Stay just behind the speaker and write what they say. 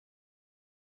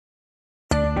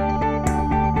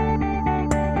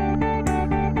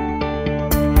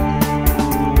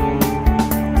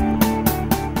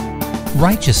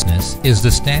Righteousness is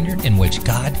the standard in which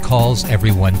God calls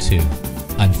everyone to.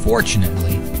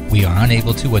 Unfortunately, we are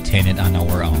unable to attain it on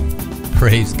our own.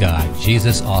 Praise God,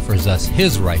 Jesus offers us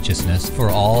His righteousness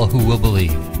for all who will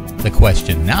believe. The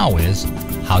question now is,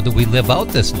 how do we live out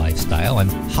this lifestyle,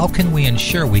 and how can we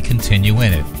ensure we continue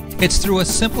in it? It's through a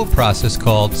simple process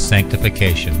called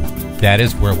sanctification. That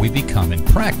is where we become in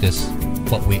practice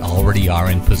what we already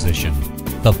are in position.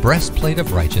 The breastplate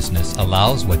of righteousness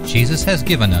allows what Jesus has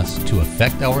given us to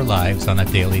affect our lives on a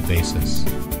daily basis.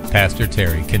 Pastor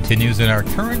Terry continues in our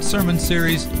current sermon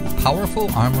series,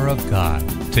 Powerful Armor of God.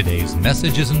 Today's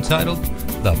message is entitled,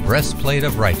 The Breastplate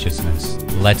of Righteousness.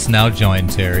 Let's now join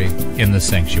Terry in the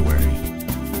sanctuary.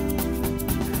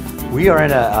 We are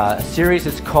in a series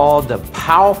that's called The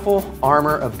Powerful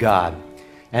Armor of God.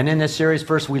 And in this series,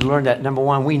 first we learned that, number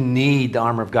one, we need the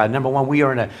armor of God. Number one, we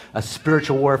are in a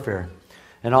spiritual warfare.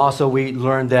 And also we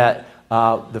learned that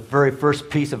the very first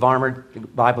piece of armor the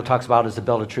Bible talks about is the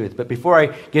belt of truth. But before I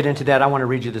get into that, I want to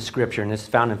read you the scripture. And this is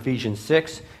found in Ephesians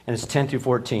 6, and it's 10 through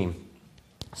 14.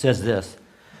 It says this,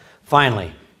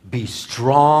 "Finally, be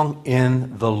strong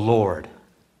in the Lord.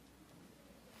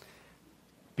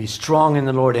 Be strong in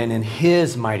the Lord and in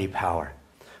His mighty power.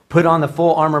 Put on the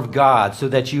full armor of God so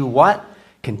that you, what?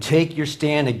 Can take your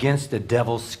stand against the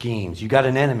devil's schemes." You got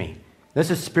an enemy.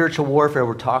 This is spiritual warfare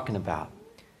we're talking about.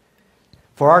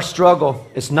 For our struggle,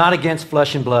 it's not against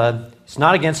flesh and blood. It's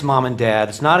not against mom and dad.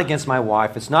 It's not against my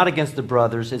wife. It's not against the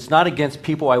brothers. It's not against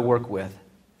people I work with.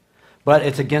 But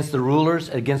it's against the rulers,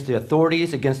 against the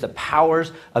authorities, against the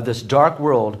powers of this dark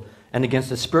world, and against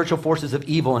the spiritual forces of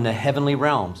evil in the heavenly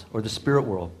realms, or the spirit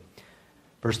world.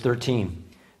 Verse 13,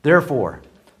 "Therefore,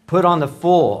 put on the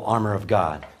full armor of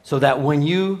God, so that when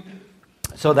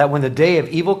the day of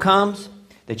evil comes,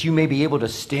 that you may be able to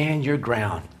stand your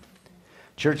ground."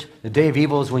 Church, the day of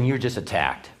evil is when you're just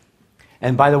attacked.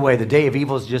 And by the way, the day of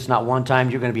evil is just not one time.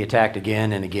 You're going to be attacked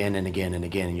again and again and again and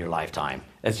again in your lifetime.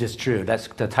 That's just true. That's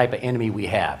the type of enemy we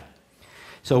have.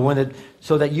 So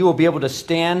that you will be able to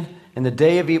stand in the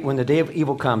day of when the day of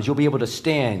evil comes, you'll be able to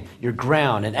stand your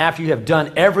ground. And after you have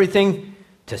done everything,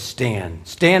 to stand.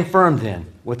 Stand firm then,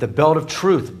 with the belt of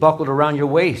truth buckled around your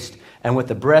waist and with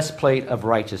the breastplate of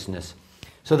righteousness.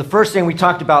 So the first thing we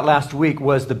talked about last week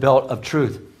was the belt of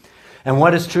truth. And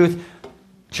what is truth?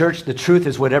 Church, the truth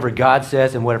is whatever God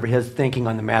says and whatever His thinking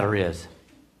on the matter is.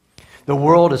 The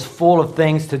world is full of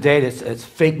things today that's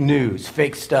fake news,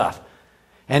 fake stuff.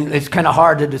 And it's kind of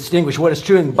hard to distinguish what is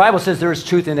true. And the Bible says there is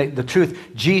truth in it. The truth,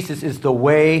 Jesus is the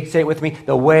way, say it with me,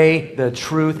 the way, the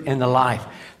truth, and the life.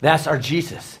 That's our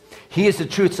Jesus. He is the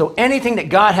truth. So anything that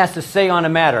God has to say on a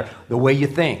matter, the way you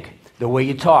think, the way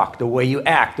you talk, the way you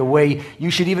act, the way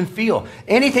you should even feel.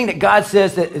 Anything that God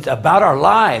says that is about our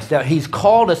lives, that He's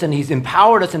called us and He's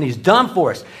empowered us and He's done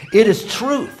for us, it is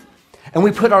truth. And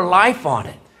we put our life on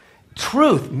it.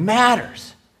 Truth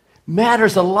matters.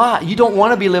 Matters a lot. You don't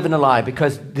want to be living a lie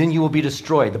because then you will be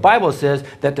destroyed. The Bible says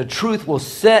that the truth will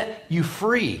set you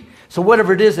free. So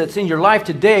whatever it is that's in your life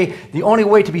today, the only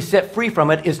way to be set free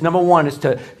from it is, number one, is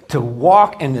to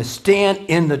walk and to stand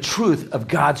in the truth of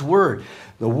God's Word.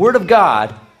 The Word of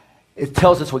God, it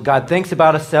tells us what God thinks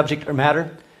about a subject or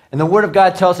matter. And the Word of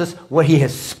God tells us what He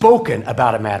has spoken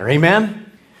about a matter.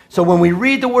 Amen? So when we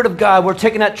read the Word of God, we're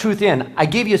taking that truth in. I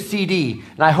gave you a CD,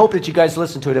 and I hope that you guys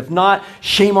listen to it. If not,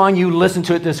 shame on you, listen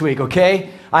to it this week,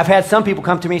 okay? I've had some people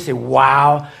come to me and say,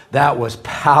 wow, that was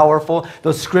powerful.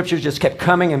 Those scriptures just kept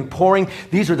coming and pouring.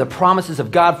 These are the promises of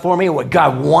God for me, what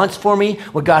God wants for me,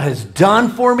 what God has done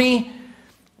for me.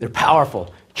 They're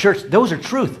powerful. Church, those are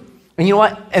truth. And you know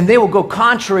what? And they will go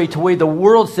contrary to the way the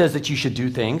world says that you should do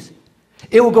things.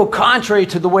 It will go contrary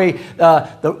to the way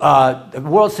the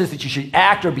world says that you should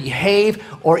act or behave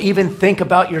or even think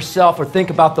about yourself or think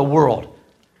about the world.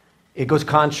 It goes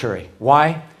contrary.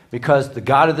 Why? Because the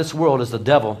God of this world is the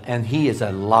devil, and he is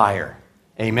a liar.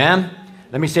 Amen?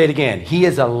 Let me say it again. He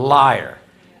is a liar.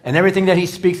 And everything that he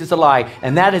speaks is a lie.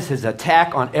 And that is his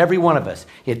attack on every one of us.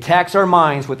 He attacks our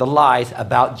minds with the lies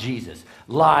about Jesus.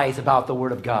 Lies about the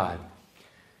Word of God.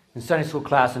 In Sunday school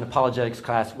class and apologetics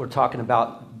class, we're talking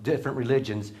about different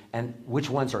religions and which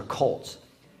ones are cults.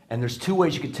 And there's two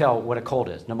ways you can tell what a cult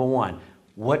is. Number one,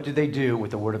 what do they do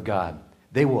with the Word of God?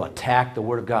 They will attack the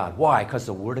Word of God. Why? Because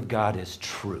the Word of God is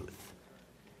truth.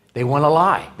 They want to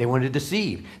lie. They want to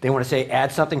deceive. They want to say,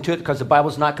 add something to it because the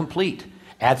Bible's not complete.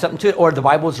 Add something to it, or the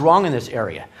Bible is wrong in this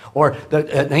area. Or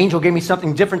an angel gave me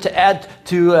something different to add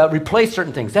to replace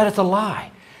certain things. That is a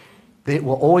lie. It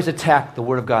will always attack the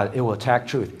Word of God. It will attack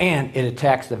truth. And it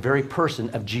attacks the very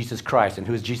person of Jesus Christ. And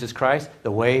who is Jesus Christ?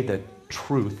 The way, the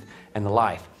truth, and the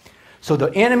life. So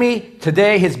the enemy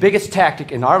today, his biggest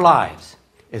tactic in our lives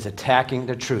is attacking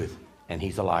the truth, and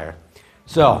he's a liar.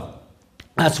 So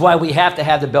that's why we have to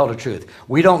have the belt of truth.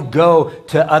 We don't go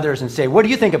to others and say, what do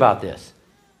you think about this?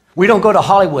 We don't go to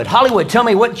Hollywood. Hollywood, tell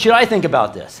me, what should I think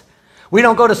about this? We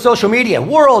don't go to social media.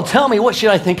 World, tell me, what should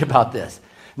I think about this?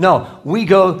 No, we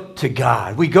go to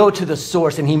God. We go to the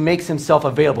source, and he makes himself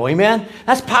available. Amen?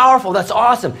 That's powerful. That's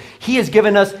awesome. He has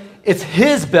given us, it's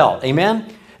his belt.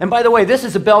 Amen? And by the way, this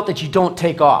is a belt that you don't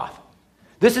take off.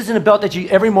 This isn't a belt that you,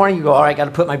 every morning you go, all right, I got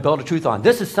to put my belt of truth on.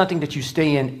 This is something that you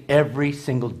stay in every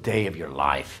single day of your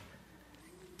life.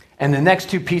 And the next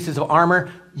two pieces of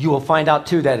armor, you will find out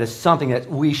too that is something that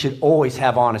we should always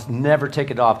have on us. Never take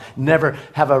it off. Never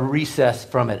have a recess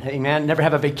from it. Amen? Never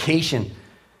have a vacation.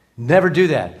 Never do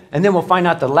that. And then we'll find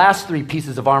out the last three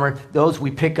pieces of armor, those we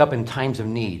pick up in times of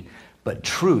need. But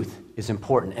truth is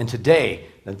important. And today,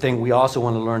 the thing we also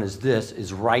want to learn is this,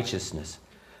 is righteousness.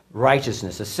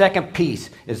 Righteousness. The second piece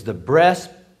is the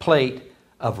breastplate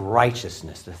of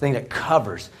righteousness, the thing that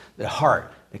covers the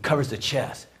heart, that covers the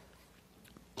chest.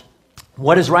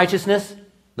 What is righteousness?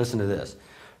 Listen to this.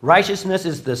 Righteousness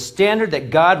is the standard that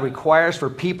God requires for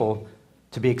people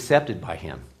to be accepted by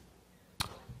him.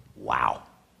 Wow.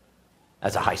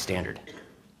 That's a high standard.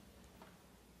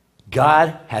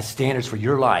 God has standards for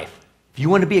your life. If you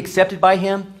want to be accepted by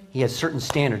him, he has certain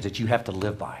standards that you have to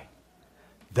live by.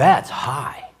 That's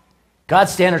high.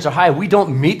 God's standards are high. We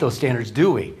don't meet those standards,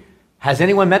 do we? Has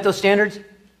anyone met those standards?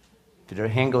 If your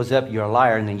hand goes up, you're a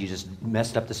liar, and then you just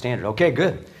messed up the standard. Okay,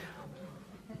 good.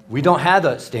 We don't have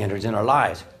those standards in our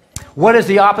lives. What is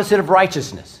the opposite of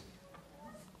righteousness?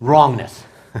 Wrongness.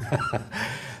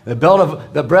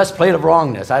 The breastplate of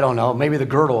wrongness. I don't know. Maybe the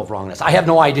girdle of wrongness. I have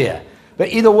no idea. But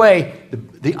either way,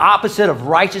 the opposite of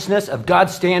righteousness, of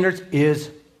God's standards,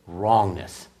 is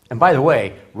wrongness. And by the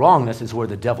way, wrongness is where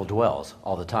the devil dwells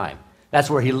all the time. That's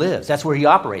where he lives. That's where he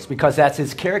operates, because that's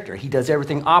his character. He does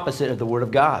everything opposite of the Word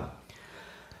of God.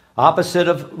 Opposite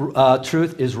of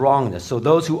truth is wrongness. So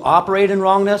those who operate in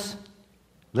wrongness,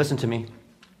 listen to me.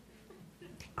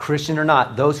 Christian or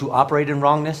not, those who operate in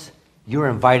wrongness, you're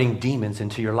inviting demons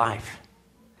into your life.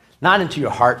 Not into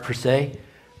your heart per se,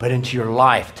 but into your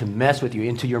life, to mess with you,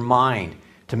 into your mind,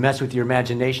 to mess with your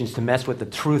imaginations, to mess with the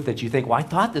truth that you think, well, I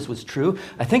thought this was true.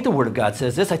 I think the Word of God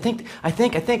says this. I think.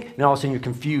 And all of a sudden you're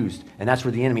confused. And that's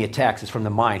where the enemy attacks, is from the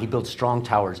mind. He builds strong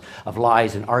towers of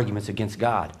lies and arguments against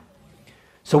God.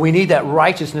 So we need that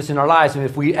righteousness in our lives. And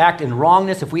if we act in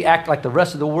wrongness, if we act like the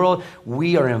rest of the world,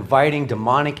 we are inviting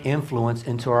demonic influence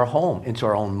into our home, into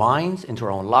our own minds, into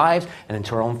our own lives, and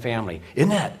into our own family. Isn't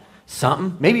that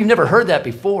something? Maybe you've never heard that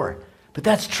before, but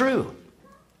that's true.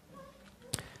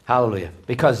 Hallelujah.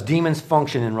 Because demons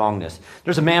function in wrongness.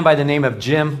 There's a man by the name of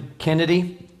Jim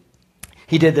Kennedy.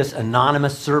 He did this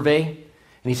anonymous survey, and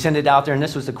he sent it out there, and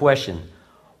this was the question.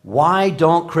 Why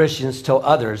don't Christians tell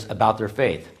others about their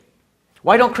faith?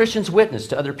 Why don't Christians witness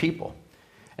to other people?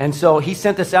 And so he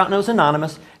sent this out, and it was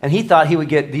anonymous, and he thought he would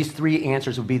get these three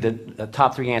answers would be the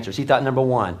top three answers. He thought, number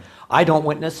one, I don't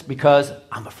witness because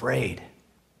I'm afraid.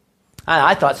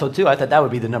 I thought so too. I thought that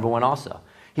would be the number one also.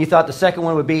 He thought the second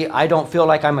one would be, I don't feel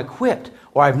like I'm equipped,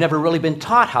 or I've never really been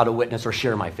taught how to witness or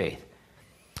share my faith.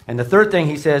 And the third thing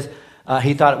he says,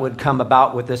 he thought it would come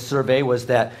about with this survey was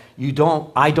that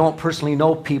I don't personally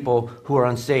know people who are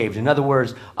unsaved. In other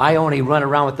words, I only run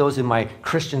around with those in my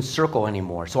Christian circle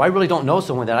anymore. So I really don't know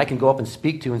someone that I can go up and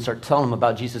speak to and start telling them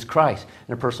about Jesus Christ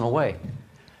in a personal way.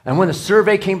 And when the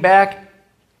survey came back,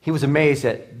 he was amazed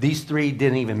that these three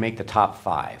didn't even make the top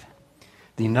five.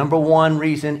 The number one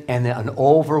reason, and an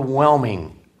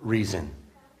overwhelming reason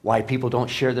why people don't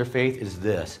share their faith, is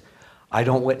this. I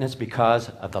don't witness because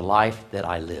of the life that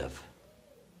I live.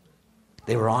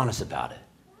 They were honest about it.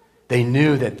 They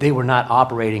knew that they were not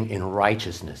operating in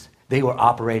righteousness. They were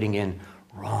operating in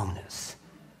wrongness.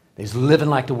 They was living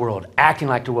like the world, acting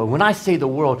like the world. When I say the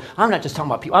world, I'm not just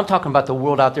talking about people. I'm talking about the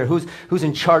world out there. Who's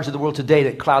in charge of the world today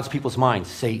that clouds people's minds?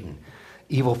 Satan,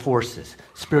 evil forces,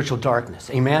 spiritual darkness.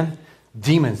 Amen?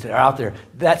 Demons that are out there.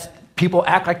 That's people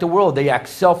act like the world. They act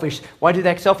selfish. Why do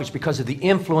they act selfish? Because of the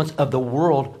influence of the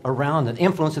world around them, the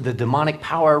influence of the demonic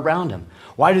power around them.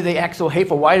 Why do they act so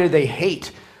hateful? Why do they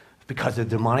hate? Because of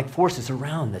the demonic forces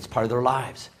around that's part of their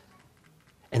lives.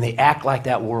 And they act like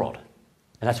that world.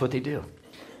 And that's what they do.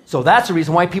 So that's the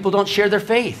reason why people don't share their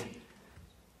faith.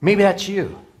 Maybe that's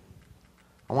you.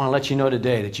 I want to let you know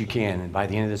today that you can, and by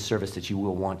the end of this service that you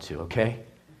will want to, okay?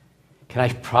 Can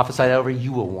I prophesy that over you?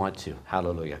 You will want to.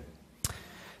 Hallelujah.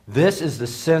 This is the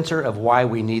center of why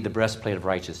we need the breastplate of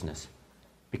righteousness,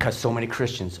 because so many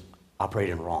Christians operate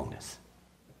in wrongness.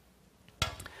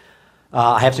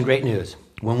 I have some great news.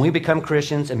 When we become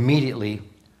Christians, immediately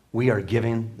we are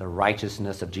given the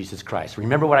righteousness of Jesus Christ.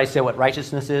 Remember what I said, what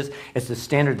righteousness is? It's the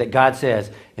standard that God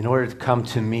says, in order to come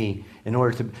to me,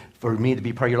 for me to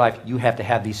be part of your life, you have to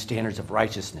have these standards of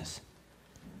righteousness.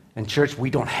 And church, we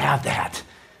don't have that.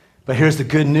 But here's the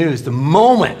good news. The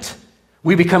moment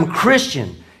we become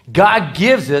Christian, God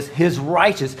gives us his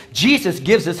righteousness. Jesus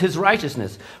gives us his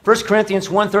righteousness. 1 Corinthians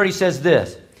 1:30 says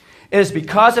this, "It is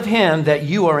because of him that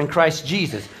you are in Christ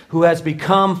Jesus, who has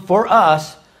become for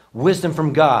us wisdom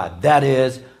from God." That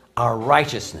is our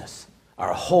righteousness,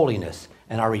 our holiness,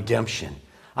 and our redemption.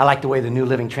 I like the way the New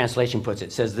Living Translation puts it.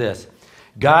 It says this,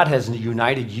 "God has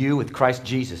united you with Christ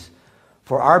Jesus.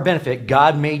 For our benefit,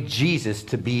 God made Jesus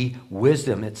to be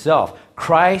wisdom itself.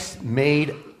 Christ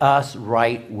made us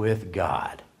right with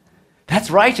God." That's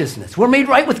righteousness. We're made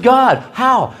right with God.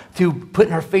 How? Through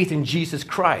putting our faith in Jesus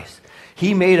Christ.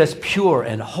 He made us pure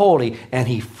and holy, and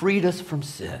he freed us from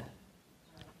sin.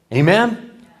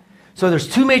 Amen? So there's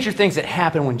two major things that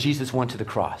happened when Jesus went to the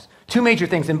cross. Two major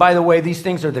things. And by the way, these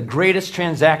things are the greatest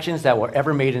transactions that were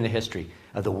ever made in the history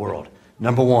of the world.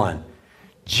 Number one,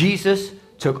 Jesus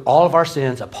took all of our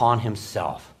sins upon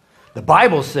himself. The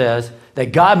Bible says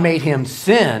that God made him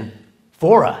sin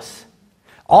for us.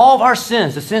 All of our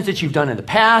sins, the sins that you've done in the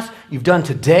past, you've done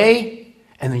today,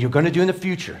 and then you're going to do in the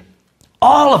future,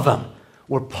 all of them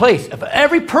were placed, of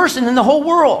every person in the whole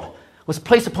world was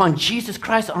placed upon Jesus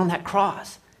Christ on that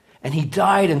cross. And he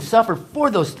died and suffered for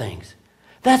those things.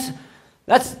 That's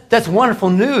wonderful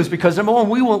news, because number one,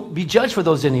 we won't be judged for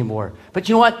those anymore. But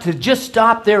you know what? To just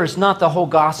stop there is not the whole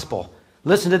gospel.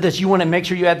 Listen to this. You want to make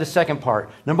sure you add the second part.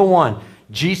 Number one,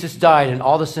 Jesus died and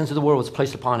all the sins of the world was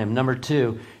placed upon him. Number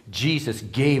two, Jesus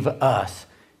gave us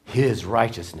his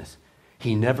righteousness.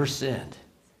 He never sinned.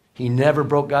 He never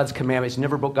broke God's commandments. He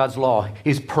never broke God's law.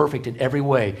 He's perfect in every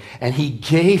way. And he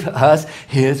gave us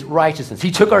his righteousness. He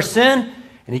took our sin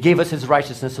and he gave us his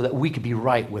righteousness so that we could be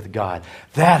right with God.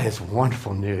 That is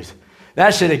wonderful news.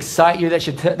 That should excite you. That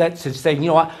should say, you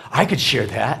know what? I could share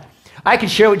that. I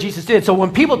could share what Jesus did. So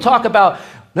when people talk about,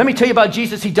 let me tell you about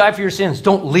Jesus, he died for your sins,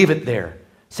 don't leave it there.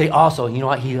 Say also, you know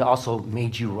what? He also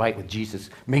made you right with Jesus,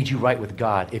 made you right with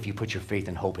God if you put your faith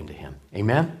and hope into him.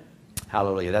 Amen?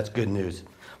 Hallelujah. That's good news.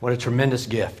 What a tremendous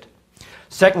gift.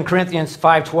 2 Corinthians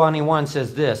 5:21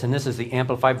 says this, and this is the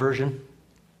Amplified version.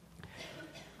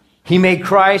 He made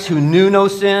Christ, who knew no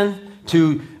sin,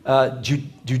 to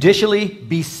judicially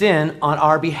be sin on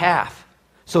our behalf,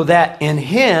 so that in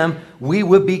him we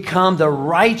would become the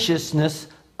righteousness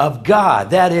of God.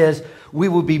 That is, we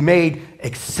will be made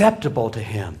acceptable to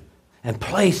him and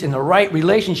placed in the right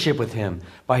relationship with him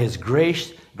by his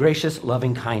gracious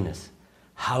loving kindness.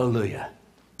 Hallelujah.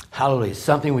 Hallelujah.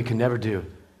 Something we can never do.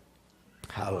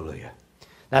 Hallelujah.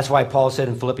 That's why Paul said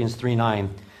in Philippians 3:9,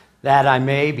 that I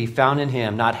may be found in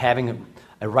him, not having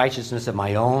a righteousness of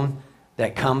my own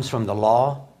that comes from the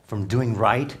law, from doing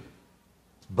right,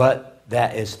 but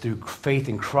that is through faith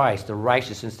in Christ, the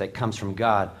righteousness that comes from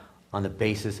God on the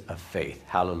basis of faith.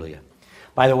 Hallelujah.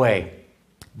 By the way,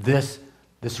 this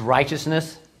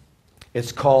righteousness,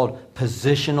 it's called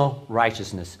positional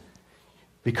righteousness.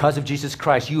 Because of Jesus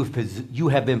Christ, you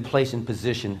have been placed in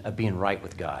position of being right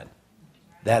with God.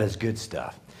 That is good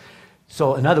stuff.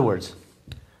 So in other words,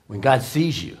 when God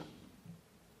sees you,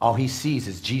 all he sees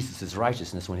is Jesus'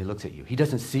 righteousness when he looks at you. He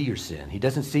doesn't see your sin. He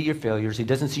doesn't see your failures. He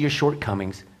doesn't see your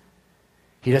shortcomings.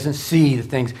 He doesn't see the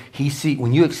things he sees.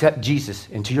 When you accept Jesus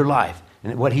into your life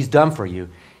and what he's done for you,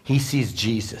 he sees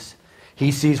Jesus.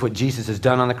 He sees what Jesus has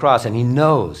done on the cross, and he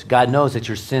knows, God knows that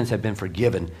your sins have been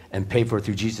forgiven and paid for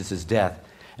through Jesus' death,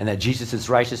 and that Jesus'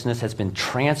 righteousness has been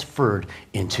transferred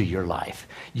into your life.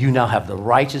 You now have the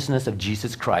righteousness of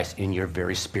Jesus Christ in your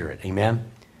very spirit. Amen?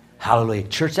 Hallelujah.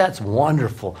 Church, that's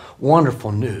wonderful,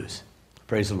 wonderful news.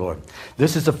 Praise the Lord.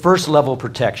 This is the first level of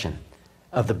protection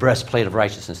of the breastplate of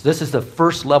righteousness. This is the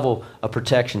first level of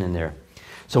protection in there.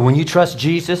 So when you trust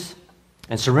Jesus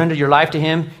and surrender your life to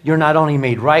him, you're not only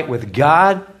made right with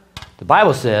God, the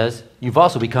Bible says you've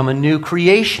also become a new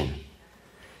creation.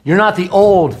 You're not the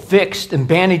old fixed in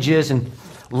bandages and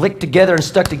licked together and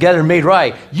stuck together and made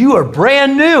right. You are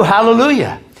brand new.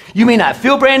 Hallelujah. You may not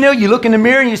feel brand new. You look in the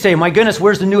mirror and you say, my goodness,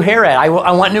 where's the new hair at? I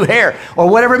want new hair. Or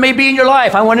whatever it may be in your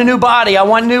life. I want a new body. I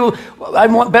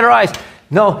want better eyes.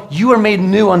 No, you are made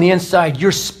new on the inside.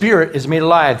 Your spirit is made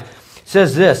alive. It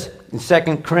says this in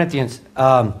 2 Corinthians.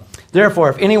 Therefore,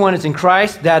 if anyone is in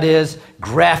Christ, that is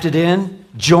grafted in,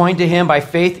 joined to him by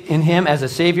faith in him as a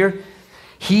Savior,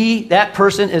 that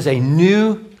person is a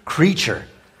new creature,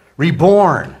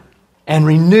 reborn and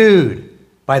renewed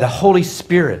by the Holy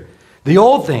Spirit. The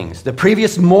old things, the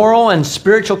previous moral and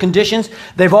spiritual conditions,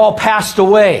 they've all passed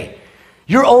away.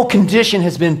 Your old condition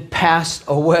has been passed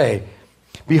away.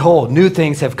 Behold, new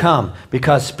things have come,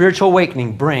 because spiritual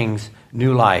awakening brings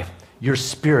new life. Your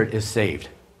spirit is saved.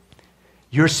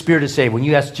 Your spirit is saved. When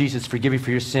you ask Jesus to forgive you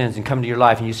for your sins and come into your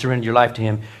life and you surrender your life to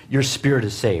him, your spirit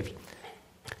is saved.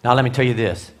 Now let me tell you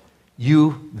this.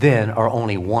 You then are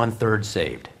only 1/3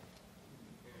 saved.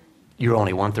 You're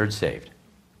only 1/3 saved.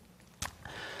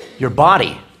 Your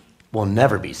body will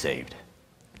never be saved.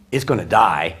 It's going to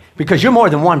die because you're more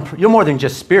than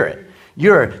just spirit.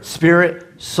 You're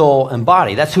spirit, soul, and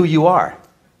body. That's who you are.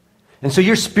 And so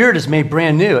your spirit is made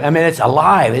brand new. I mean, it's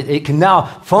alive. It can now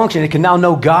function. It can now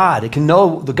know God. It can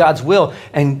know God's will.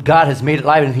 And God has made it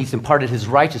alive, and he's imparted his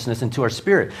righteousness into our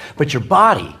spirit. But your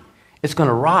body, it's going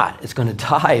to rot. It's going to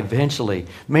die eventually.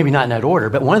 Maybe not in that order,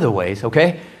 but one of the ways,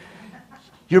 okay?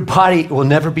 Your body will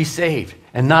never be saved.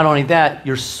 And not only that,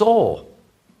 your soul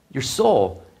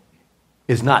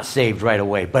is not saved right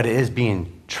away, but it is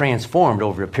being transformed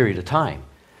over a period of time.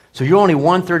 So you're only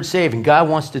 1/3 saved, and God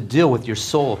wants to deal with your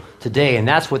soul today, and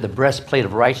that's what the breastplate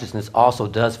of righteousness also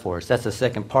does for us. That's the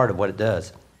second part of what it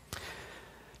does.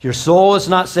 Your soul is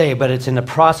not saved, but it's in the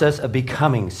process of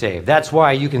becoming saved. That's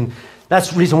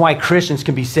the reason why Christians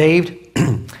can be saved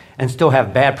and still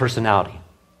have bad personality.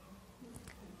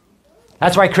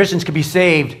 That's why Christians can be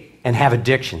saved and have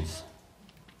addictions.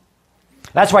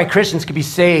 That's why Christians can be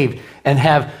saved and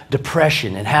have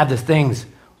depression and have the things,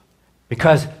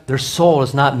 because their soul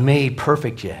is not made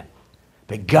perfect yet.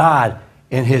 But God,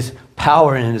 in his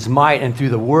power and in his might and through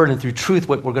the word and through truth,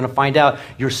 what we're going to find out,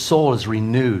 your soul is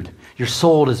renewed. Your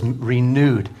soul is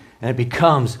renewed, and it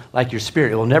becomes like your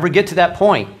spirit. It will never get to that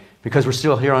point because we're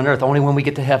still here on earth, only when we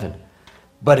get to heaven.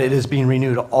 But it is being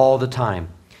renewed all the time.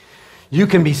 You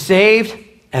can be saved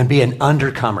and be an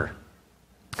undercomer,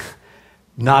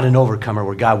 not an overcomer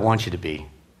where God wants you to be.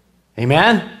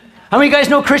 Amen? How many of you guys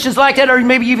know Christians like that? Or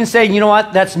maybe even say, you know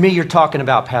what, that's me you're talking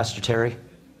about, Pastor Terry.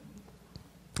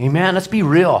 Amen? Let's be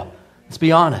real. Let's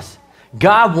be honest.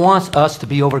 God wants us to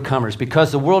be overcomers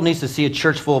because the world needs to see a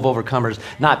church full of overcomers,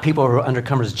 not people who are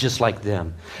undercomers just like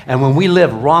them. And when we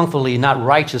live wrongfully, not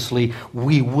righteously,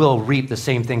 we will reap the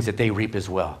same things that they reap as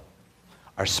well.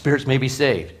 Our spirits may be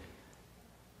saved,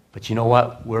 but you know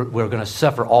what? We're going to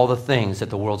suffer all the things that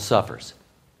the world suffers.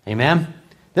 Amen?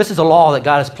 This is a law that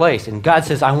God has placed, and God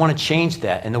says, I want to change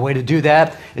that. And the way to do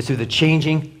that is through the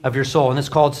changing of your soul, and it's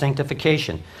called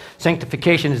sanctification.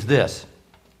 Sanctification is this: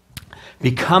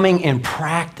 becoming in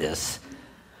practice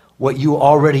what you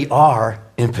already are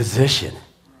in position.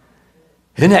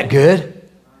 Isn't that good?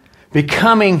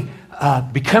 Becoming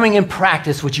in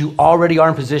practice what you already are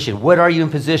in position. What are you in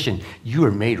position? You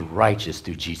are made righteous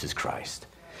through Jesus Christ.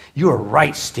 You are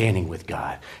right standing with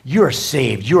God. You are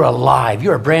saved. You're alive.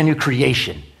 You're a brand new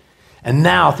creation. And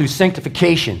now through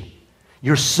sanctification,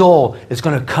 your soul is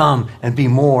going to come and be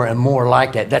more and more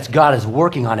like that. That's God is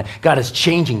working on it. God is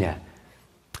changing that.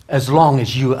 As long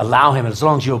as you allow him, as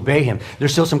long as you obey him.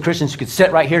 There's still some Christians who could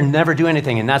sit right here and never do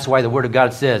anything. And that's why the word of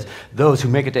God says those who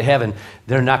make it to heaven,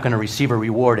 they're not going to receive a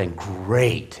reward. And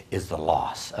great is the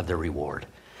loss of their reward.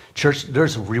 Church,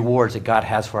 there's rewards that God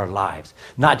has for our lives,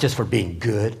 not just for being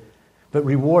good, but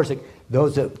rewards that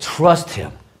those that trust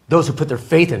him, those who put their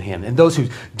faith in him, and those who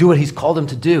do what he's called them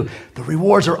to do. The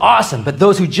rewards are awesome, but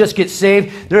those who just get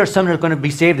saved, there are some that are going to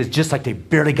be saved that's just like they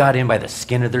barely got in by the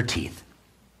skin of their teeth.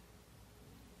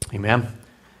 Amen?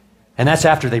 And that's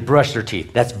after they brush their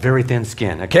teeth. That's very thin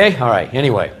skin, okay? All right,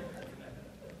 anyway.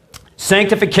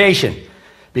 Sanctification,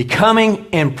 becoming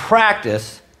in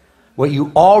practice what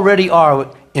you already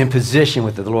are in position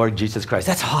with the Lord Jesus Christ.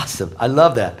 That's awesome. I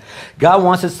love that. God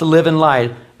wants us to live in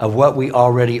light of what we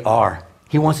already are.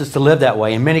 He wants us to live that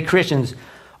way. And many Christians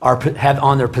have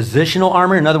on their positional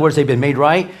armor. In other words, they've been made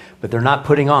right, but they're not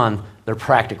putting on their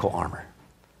practical armor.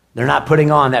 They're not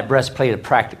putting on that breastplate of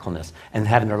practicalness and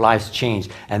having their lives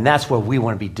changed. And that's where we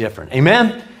want to be different.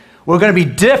 Amen? We're going to be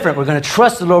different. We're going to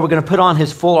trust the Lord. We're going to put on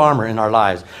his full armor in our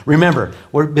lives. Remember,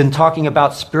 we've been talking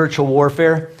about spiritual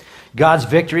warfare, God's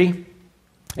victory,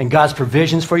 and God's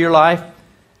provisions for your life.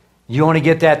 You only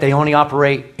get that. They only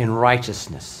operate in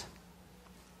righteousness.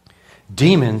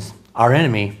 Demons, our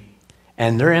enemy,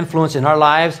 and their influence in our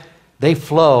lives, they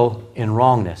flow in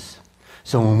wrongness.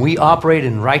 So when we operate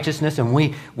in righteousness and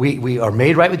we are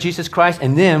made right with Jesus Christ,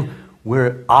 and then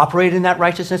we're operating in that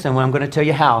righteousness, and I'm going to tell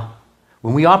you how.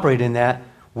 When we operate in that,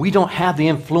 we don't have the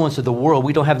influence of the world.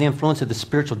 We don't have the influence of the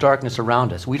spiritual darkness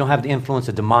around us. We don't have the influence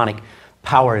of demonic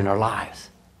power in our lives.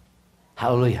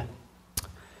 Hallelujah.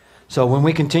 So when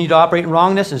we continue to operate in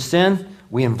wrongness and sin,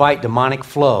 we invite demonic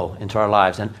flow into our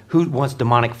lives. And who wants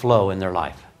demonic flow in their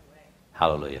life?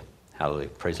 Hallelujah. Hallelujah.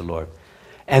 Praise the Lord.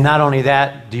 And not only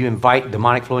that, do you invite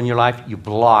demonic flow in your life? You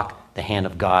block the hand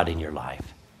of God in your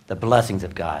life, the blessings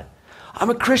of God. I'm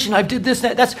a Christian. I did this,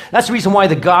 that. That's the reason why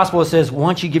the gospel says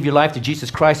once you give your life to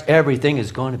Jesus Christ, everything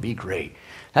is going to be great.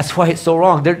 That's why it's so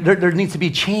wrong. There needs to be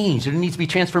change. There needs to be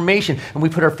transformation. And we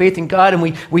put our faith in God and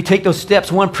we take those steps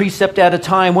one precept at a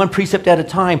time,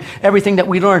 everything that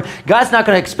we learn. God's not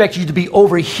going to expect you to be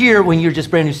over here when you're just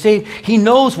brand new saved. He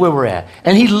knows where we're at.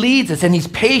 And he leads us and he's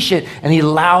patient and he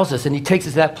allows us and he takes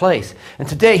us to that place. And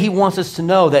today he wants us to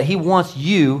know that he wants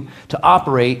you to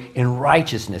operate in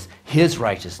righteousness, his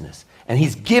righteousness. And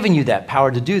he's given you that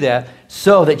power to do that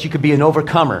so that you could be an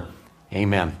overcomer.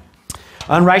 Amen.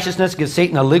 Unrighteousness gives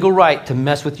Satan a legal right to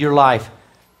mess with your life.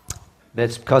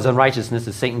 That's because unrighteousness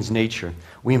is Satan's nature.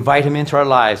 We invite him into our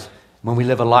lives when we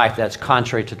live a life that's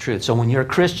contrary to truth. So when you're a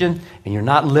Christian and you're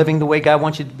not living the way God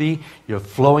wants you to be, you're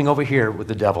flowing over here with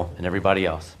the devil and everybody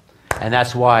else. And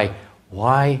that's why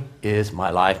is my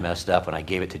life messed up when I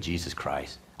gave it to Jesus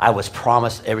Christ? I was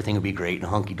promised everything would be great and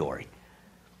hunky-dory.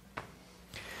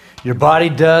 Your body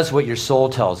does what your soul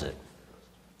tells it.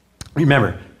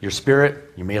 Remember, your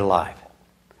spirit, you're made alive.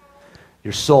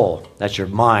 Your soul, that's your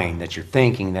mind, that's your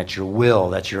thinking, that's your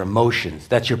will, that's your emotions,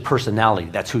 that's your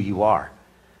personality, that's who you are.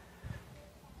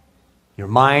 Your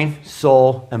mind,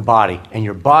 soul, and body. And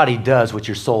your body does what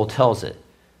your soul tells it.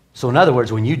 So in other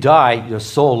words, when you die, your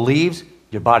soul leaves,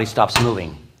 your body stops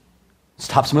moving. It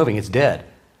stops moving, it's dead.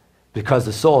 Because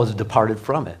the soul has departed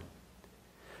from it.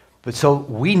 But so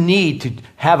we need to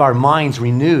have our minds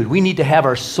renewed. We need to have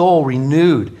our soul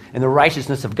renewed and the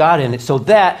righteousness of God in it so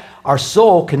that our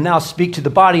soul can now speak to the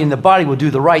body and the body will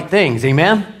do the right things.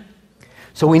 Amen?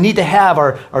 So we need to have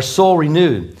our soul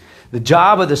renewed. The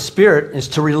job of the Spirit is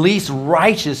to release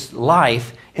righteous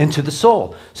life into the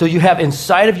soul. So you have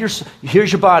inside of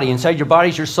here's your body. Inside your body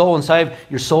is your soul. Inside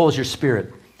your soul is your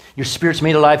spirit. Your spirit's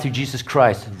made alive through Jesus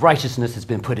Christ. Righteousness has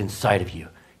been put inside of you.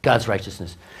 God's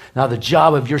righteousness. Now the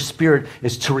job of your spirit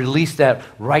is to release that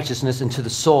righteousness into the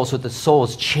soul so that the soul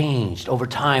is changed. Over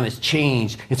time it's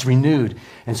changed, it's renewed.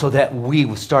 And so that we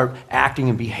will start acting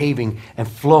and behaving and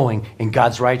flowing in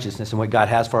God's righteousness and what God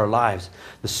has for our lives.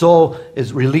 The soul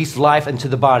is released life into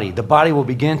the body. The body will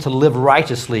begin to live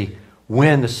righteously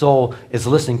when the soul is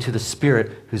listening to the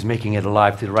Spirit who's making it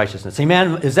alive through the righteousness.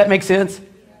 Amen? Does that make sense?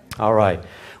 All right.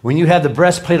 When you have the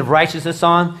breastplate of righteousness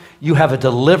on, you have a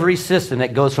delivery system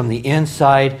that goes from the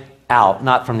inside out,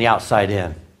 not from the outside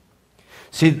in.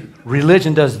 See,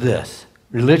 religion does this.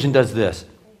 Religion does this.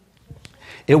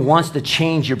 It wants to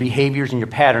change your behaviors and your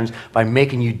patterns by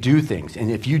making you do things. And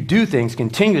if you do things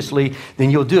continuously, then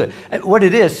you'll do it. And what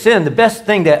it is, sin, the best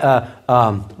thing that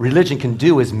religion can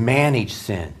do is manage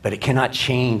sin, but it cannot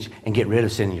change and get rid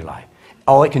of sin in your life.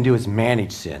 All it can do is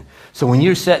manage sin. So when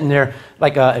you're sitting there,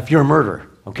 like if you're a murderer,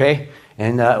 okay?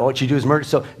 And what you do is murder.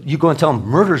 So you go and tell them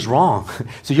murder's wrong.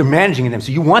 So you're managing them.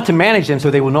 So you want to manage them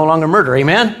so they will no longer murder.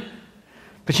 Amen?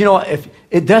 But you know, if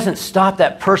it doesn't stop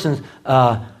that person's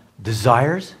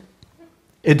desires,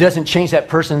 it doesn't change that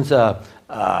person's,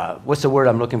 what's the word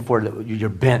I'm looking for? You're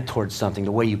bent towards something,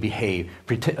 the way you behave.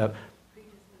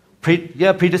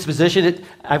 Predisposition.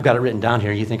 I've got it written down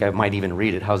here. You think I might even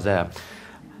read it. How's that?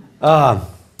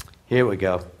 Here we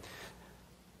go.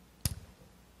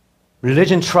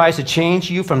 Religion tries to change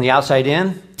you from the outside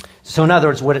in. So in other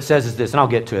words, what it says is this, and I'll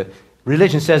get to it.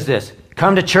 Religion says this,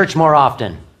 come to church more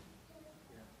often.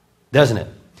 Doesn't it?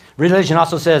 Religion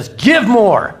also says, give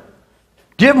more.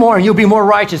 Give more and you'll be more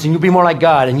righteous and you'll be more like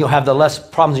God and you'll have the less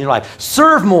problems in your life.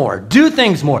 Serve more. Do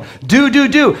things more. Do.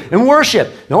 And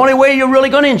worship. The only way you're really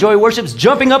going to enjoy worship is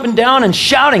jumping up and down and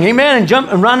shouting, amen,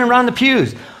 and running around the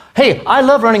pews. Hey, I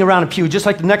love running around a pew just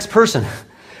like the next person.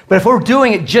 But if we're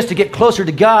doing it just to get closer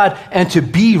to God and to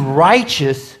be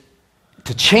righteous,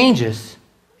 to change us,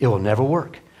 it will never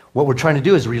work. What we're trying to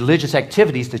do is religious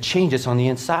activities to change us on the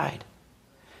inside.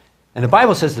 And the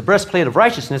Bible says the breastplate of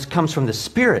righteousness comes from the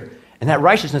Spirit. And that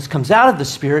righteousness comes out of the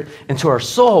Spirit into our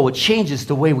soul, which changes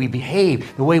the way we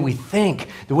behave, the way we think,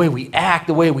 the way we act,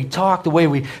 the way we talk, the way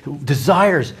we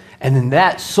desires. And then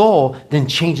that soul then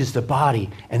changes the body.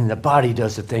 And the body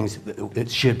does the things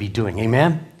it should be doing.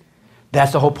 Amen?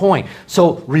 That's the whole point.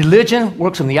 So religion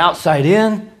works from the outside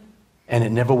in, and it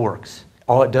never works.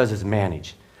 All it does is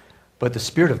manage. But the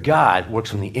Spirit of God works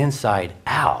from the inside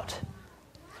out.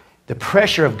 The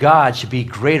pressure of God should be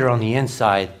greater on the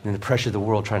inside than the pressure of the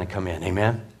world trying to come in.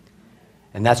 Amen?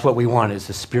 And that's what we want, is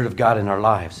the Spirit of God in our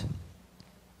lives.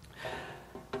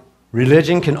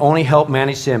 Religion can only help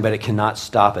manage sin, but it cannot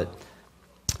stop it.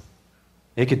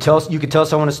 You could tell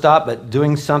someone to stop, but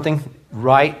doing something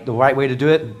right, the right way to do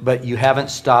it, but you haven't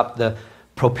stopped the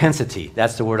propensity.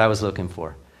 That's the word I was looking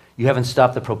for. You haven't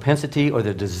stopped the propensity or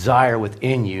the desire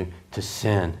within you to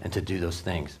sin and to do those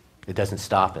things. It doesn't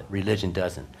stop it. Religion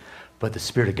doesn't. But the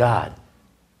Spirit of God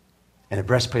and the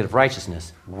breastplate of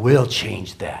righteousness will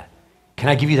change that. Can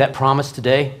I give you that promise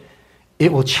today?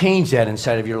 It will change that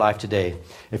inside of your life today.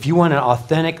 If you want an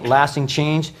authentic, lasting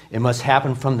change, it must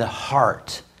happen from the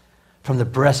heart, from the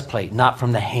breastplate, not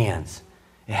from the hands.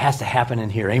 It has to happen in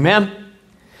here. Amen?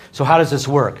 So how does this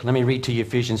work? Let me read to you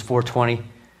Ephesians 4:20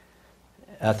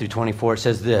 through 24. It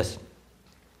says this.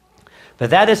 But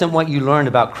that isn't what you learned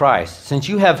about Christ. Since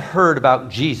you have heard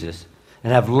about Jesus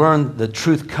and have learned the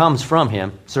truth comes from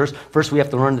him. First we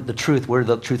have to learn the truth, where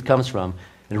the truth comes from.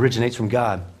 It originates from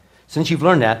God. Since you've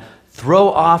learned that, throw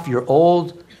off your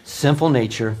old sinful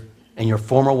nature and your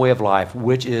former way of life,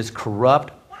 which is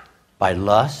corrupt by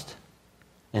lust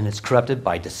and it's corrupted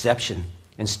by deception.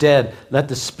 Instead, let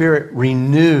the Spirit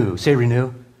renew, say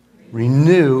renew,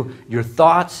 renew your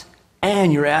thoughts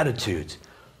and your attitudes.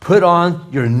 Put on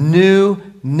your new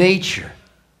nature,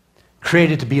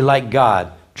 created to be like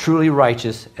God, truly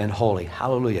righteous and holy.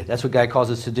 Hallelujah. That's what God calls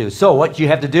us to do. So what you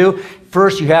have to do,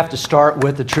 first you have to start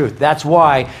with the truth. That's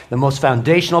why the most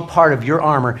foundational part of your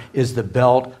armor is the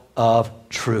belt of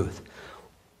truth.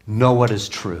 Know what is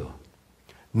true.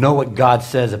 Know what God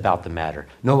says about the matter.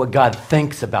 Know what God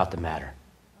thinks about the matter.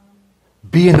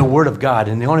 Be in the Word of God.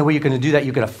 And the only way you're going to do that,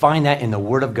 you're going to find that in the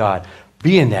Word of God.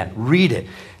 Be in that. Read it.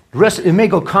 The rest, it may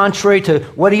go contrary to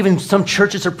what even some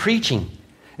churches are preaching.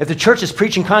 If the church is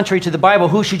preaching contrary to the Bible,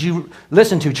 who should you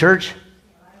listen to, church?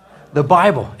 The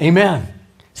Bible. Amen.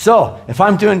 So, if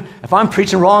I'm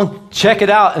preaching wrong, check it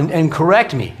out and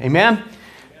correct me. Amen?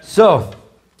 So,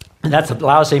 that's the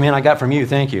loudest amen I got from you.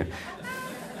 Thank you.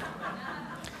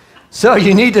 So,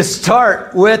 you need to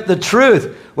start with the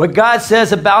truth. What God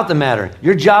says about the matter.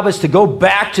 Your job is to go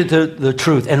back to the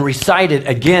truth and recite it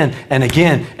again and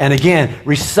again and again.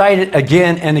 Recite it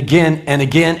again and again and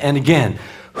again and again.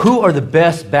 Who are the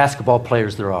best basketball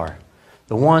players there are?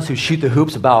 The ones who shoot the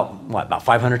hoops about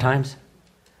 500 times?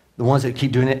 The ones that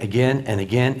keep doing it again and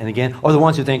again and again? Or the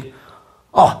ones who think,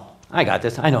 oh, I got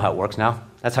this. I know how it works now.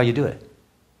 That's how you do it.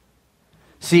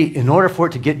 See, in order for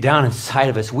it to get down inside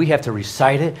of us, we have to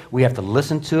recite it, we have to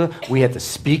listen to it, we have to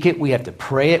speak it, we have to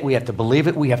pray it, we have to believe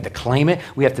it, we have to claim it,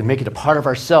 we have to make it a part of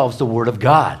ourselves, the Word of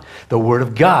God. The Word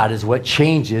of God is what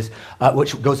changes,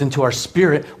 which goes into our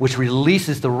spirit, which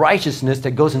releases the righteousness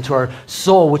that goes into our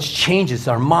soul, which changes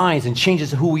our minds and changes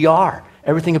who we are,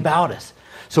 everything about us.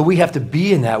 So we have to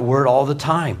be in that Word all the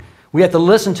time. We have to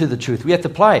listen to the truth. We have to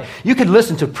apply it. You could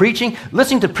listen to preaching.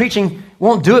 Listening to preaching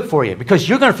won't do it for you because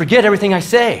you're going to forget everything I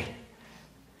say.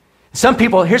 Some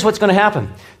people, here's what's going to happen.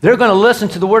 They're going to listen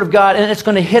to the Word of God, and it's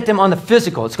going to hit them on the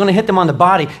physical. It's going to hit them on the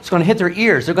body. It's going to hit their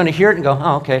ears. They're going to hear it and go,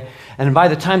 oh, okay. And by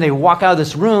the time they walk out of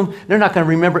this room, they're not going to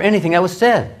remember anything that was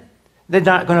said. They're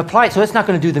not going to apply it, so it's not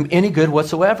going to do them any good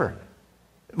whatsoever.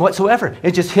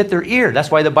 It just hit their ear. That's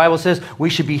why the Bible says we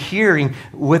should be hearing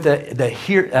with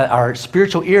our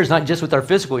spiritual ears, not just with our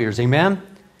physical ears. Amen?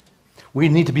 We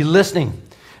need to be listening.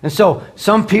 And so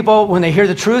some people, when they hear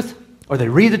the truth, or they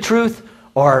read the truth,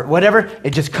 or whatever, it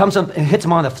just comes up and hits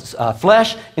them on the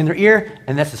flesh in their ear,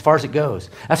 and that's as far as it goes.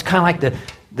 That's kind of like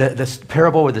the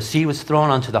parable where the seed was thrown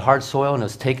onto the hard soil and it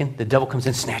was taken. The devil comes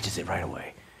in and snatches it right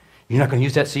away. You're not going to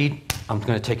use that seed? I'm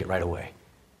going to take it right away.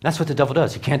 That's what the devil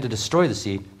does. He can't destroy the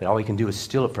seed, but all he can do is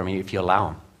steal it from you if you allow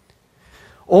him.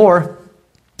 Or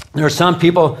there are some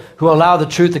people who allow the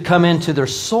truth to come into their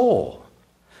soul.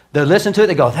 They listen to it,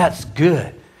 they go, that's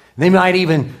good. They might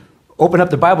even open up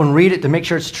the Bible and read it to make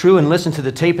sure it's true and listen to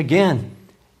the tape again.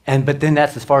 But then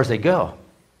that's as far as they go.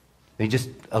 They just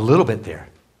a little bit there.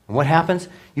 And what happens?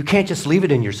 You can't just leave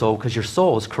it in your soul because your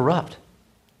soul is corrupt.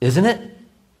 Isn't it?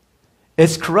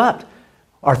 It's corrupt.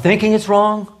 Our thinking is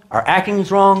wrong. Our acting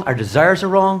is wrong. Our desires are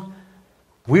wrong.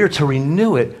 We are to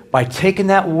renew it by taking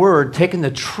that word, taking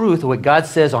the truth of what God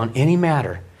says on any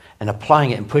matter and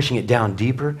applying it and pushing it down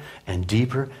deeper and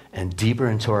deeper and deeper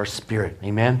into our spirit.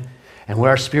 Amen? And where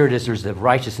our spirit is, there's the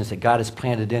righteousness that God has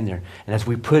planted in there. And as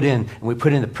we put in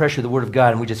the pressure of the Word of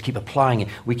God and we just keep applying it,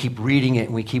 we keep reading it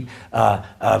and we keep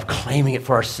claiming it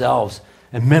for ourselves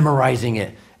and memorizing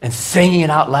it and singing it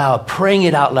out loud, praying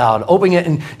it out loud, opening it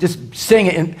and just saying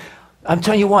it. And I'm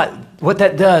telling you what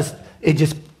that does, it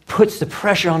just puts the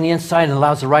pressure on the inside and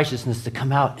allows the righteousness to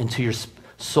come out into your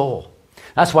soul.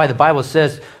 That's why the Bible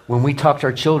says when we talk to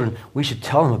our children, we should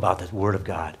tell them about the Word of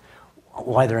God.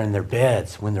 While they're in their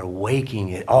beds, when they're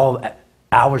waking, at all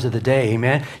hours of the day,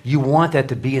 amen? You want that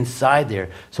to be inside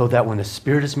there so that when the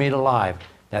Spirit is made alive,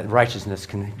 that righteousness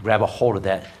can grab a hold of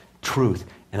that truth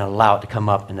and allow it to come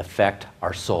up and affect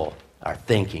our soul, our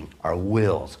thinking, our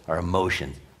wills, our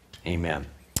emotions. Amen.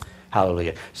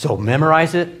 Hallelujah. So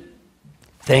memorize it.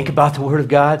 Think about the Word of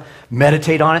God.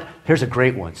 Meditate on it. Here's a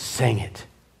great one. Sing it.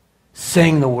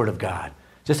 Sing the Word of God.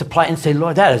 Just apply it and say,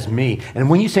 Lord, that is me. And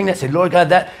when you sing that, say, Lord God,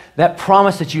 that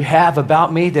promise that you have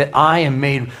about me, that I am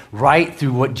made right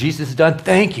through what Jesus has done,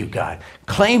 thank you, God.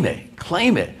 Claim it.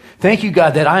 Claim it. Thank you,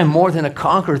 God, that I am more than a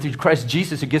conqueror through Christ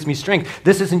Jesus who gives me strength.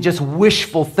 This isn't just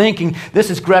wishful thinking.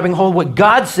 This is grabbing hold of what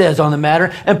God says on the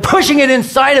matter and pushing it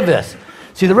inside of us.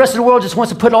 See, the rest of the world just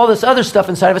wants to put all this other stuff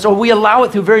inside of us, or we allow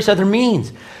it through various other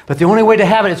means. But the only way to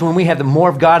have it is when we have the more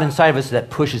of God inside of us that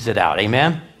pushes it out.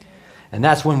 Amen? And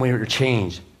that's when we are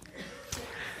changed.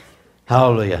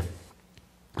 Hallelujah.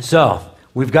 So,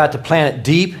 we've got to plant it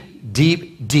deep,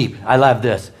 deep, deep. I love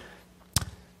this.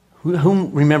 Who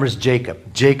remembers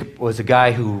Jacob? Jacob was a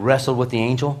guy who wrestled with the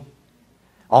angel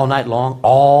all night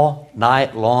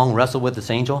long, wrestled with this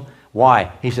angel.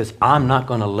 Why? He says, I'm not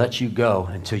going to let you go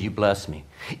until you bless me.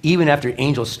 Even after the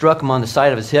angel struck him on the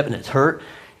side of his hip and it hurt,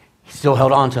 he still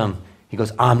held on to him. He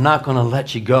goes, I'm not going to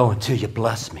let you go until you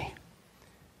bless me.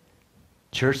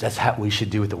 Church, that's how we should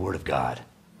do with the Word of God.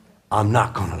 I'm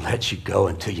not going to let you go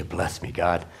until you bless me,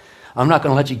 God. I'm not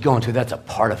going to let you go until that's a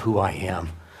part of who I am.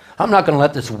 I'm not going to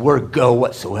let this word go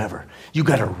whatsoever. You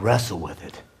got to wrestle with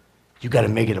it. You got to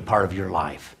make it a part of your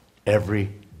life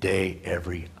every day,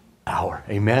 every hour.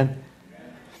 Amen?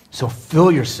 So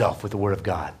fill yourself with the Word of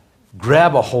God.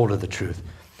 Grab a hold of the truth.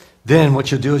 Then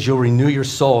what you'll do is you'll renew your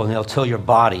soul, and it'll tell your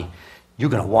body, you're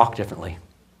going to walk differently.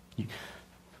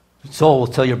 Soul will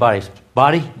tell your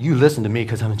body, you listen to me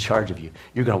because I'm in charge of you.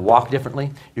 You're going to walk differently.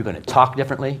 You're going to talk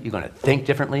differently. You're going to think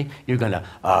differently. You're going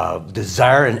to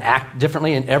desire and act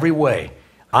differently in every way.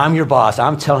 I'm your boss.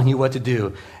 I'm telling you what to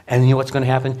do. And you know what's going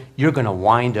to happen? You're going to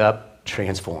wind up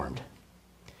transformed.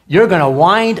 You're going to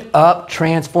wind up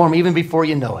transformed even before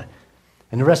you know it.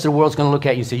 And the rest of the world's going to look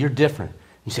at you and say, you're different.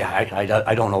 You say,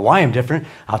 I don't know why I'm different.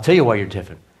 I'll tell you why you're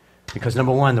different. Because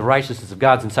number one, the righteousness of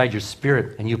God's inside your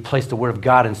spirit, and you place the Word of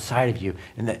God inside of you,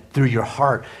 and that through your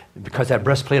heart, because that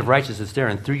breastplate of righteousness is there,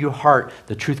 and through your heart,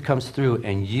 the truth comes through,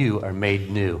 and you are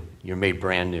made new. You're made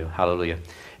brand new. Hallelujah.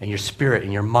 And your spirit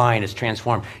and your mind is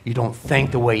transformed. You don't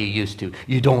think the way you used to.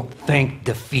 You don't think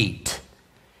defeat.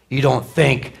 You don't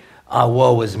think,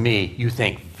 woe is me. You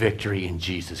think victory in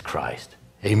Jesus Christ.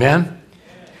 Amen?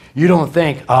 You don't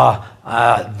think,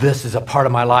 this is a part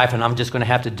of my life and I'm just going to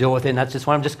have to deal with it and that's just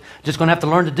what I'm just going to have to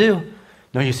learn to do.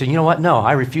 No, you say, you know what? No,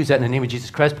 I refuse that in the name of Jesus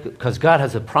Christ because God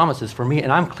has the promises for me and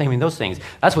I'm claiming those things.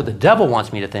 That's what the devil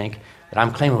wants me to think, but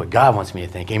I'm claiming what God wants me to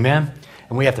think. Amen?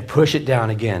 And we have to push it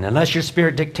down again. Unless your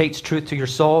spirit dictates truth to your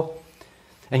soul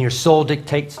and your soul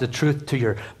dictates the truth to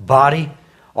your body,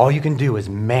 all you can do is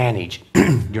manage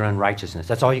your unrighteousness.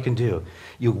 That's all you can do.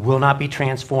 You will not be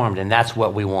transformed, and that's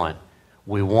what we want.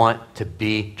 We want to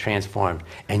be transformed,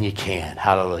 and you can.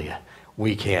 Hallelujah.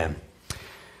 We can.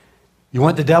 You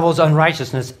want the devil's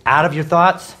unrighteousness out of your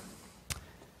thoughts?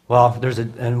 Well,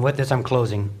 and with this I'm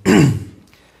closing.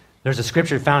 There's a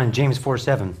scripture found in James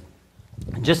 4:7.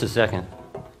 Just a second.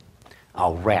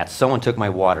 Oh, rats. Someone took my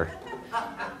water.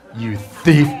 You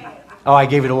thief. Oh, I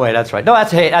gave it away. That's right. No,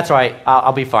 that's all right.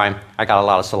 I'll be fine. I got a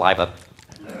lot of saliva.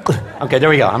 Okay, there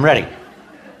we go. I'm ready.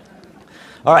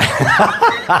 All right.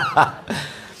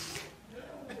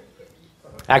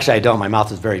 Actually, I don't. My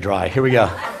mouth is very dry. Here we go.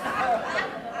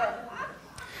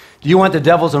 Do you want the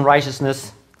devil's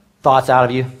unrighteousness thoughts out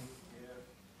of you?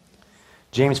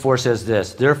 James 4 says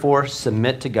this, therefore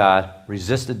submit to God,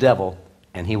 resist the devil,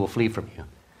 and he will flee from you.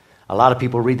 A lot of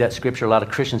people read that scripture, a lot of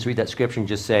Christians read that scripture and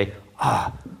just say,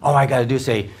 all I got to do is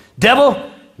say,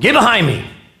 devil, get behind me.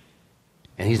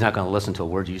 And he's not going to listen to a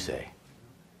word you say.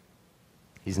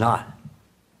 He's not.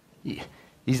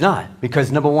 He's not.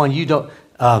 Because number one, you've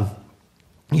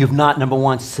not, number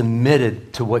one,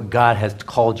 submitted to what God has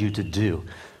called you to do.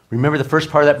 Remember the first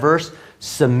part of that verse?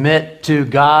 Submit to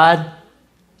God,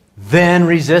 then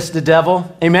resist the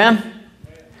devil. Amen?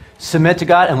 Submit to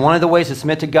God, and one of the ways to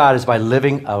submit to God is by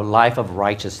living a life of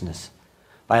righteousness,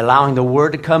 by allowing the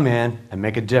Word to come in and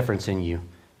make a difference in you,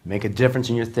 make a difference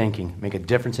in your thinking, make a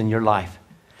difference in your life.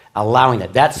 Allowing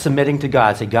that. That's submitting to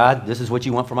God. Say, God, this is what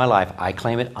you want for my life. I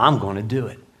claim it. I'm going to do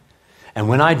it. And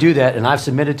when I do that and I've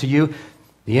submitted to you,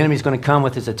 the enemy's going to come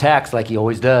with his attacks like he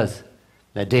always does.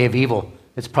 That day of evil.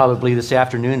 It's probably this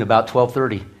afternoon about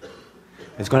 12:30.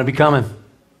 It's going to be coming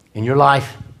in your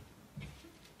life.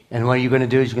 And what you're going to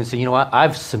do is you're going to say, you know what?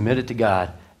 I've submitted to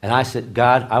God. And I said,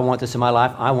 God, I want this in my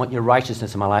life. I want your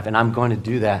righteousness in my life. And I'm going to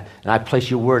do that. And I place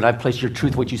your word. I place your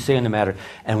truth, what you say in the matter.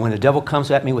 And when the devil comes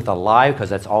at me with a lie, because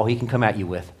that's all he can come at you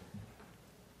with,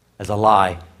 as a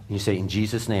lie, and you say, in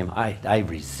Jesus' name, I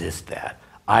resist that.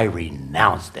 I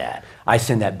renounce that. I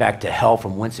send that back to hell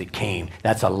from whence it came.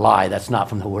 That's a lie. That's not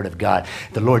from the Word of God.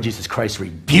 The Lord Jesus Christ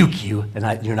rebuke you,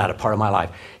 and you're not a part of my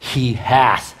life. He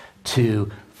has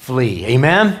to flee.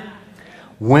 Amen?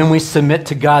 When we submit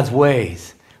to God's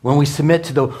ways, when we submit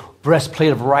to the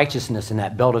breastplate of righteousness and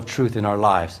that belt of truth in our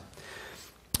lives.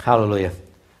 Hallelujah.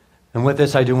 And with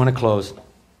this, I do want to close.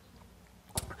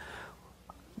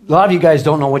 A lot of you guys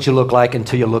don't know what you look like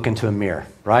until you look into a mirror,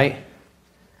 right?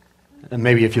 And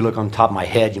maybe if you look on top of my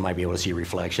head, you might be able to see a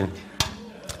reflection.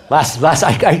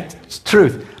 It's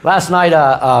truth. Last night,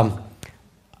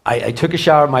 I took a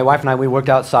shower. My wife and I, we worked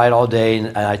outside all day,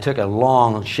 and I took a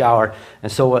long shower.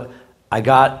 And so I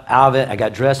got out of it, I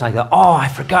got dressed, and I thought, oh, I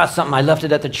forgot something. I left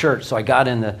it at the church. So I got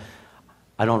in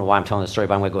I don't know why I'm telling this story,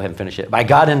 but I'm going to go ahead and finish it. But I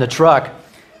got in the truck,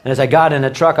 and as I got in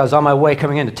the truck, I was on my way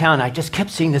coming into town, and I just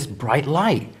kept seeing this bright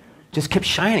light. Just kept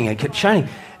shining. It kept shining.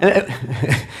 And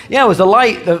it was the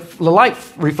light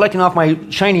reflecting off my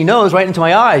shiny nose right into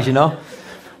my eyes, you know.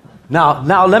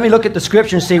 Now let me look at the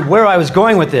scripture and see where I was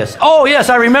going with this. Oh, yes,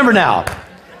 I remember now.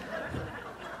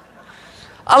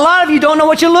 A lot of you don't know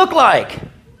what you look like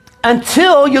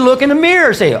until you look in the mirror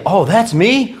and say, oh, that's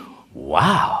me?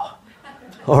 Wow.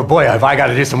 Or, boy, have I got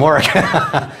to do some work.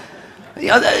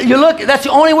 That's the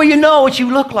only way you know what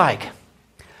you look like.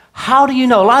 How do you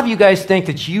know? A lot of you guys think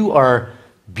that you are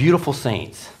beautiful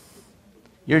saints.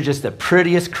 You're just the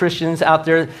prettiest Christians out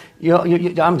there. You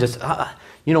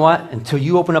know what? Until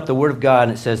you open up the Word of God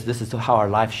and it says this is how our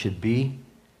life should be,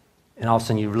 and all of a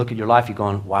sudden you look at your life, you're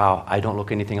going, wow, I don't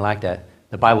look anything like that.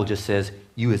 The Bible just says,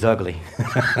 you is ugly.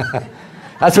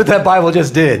 That's what that Bible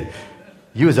just did.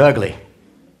 You is ugly.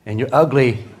 And you're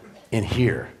ugly in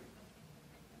here.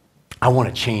 I want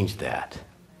to change that.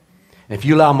 And if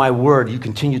you allow my word, you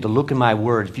continue to look in my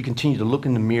word, if you continue to look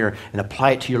in the mirror and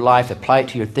apply it to your life, apply it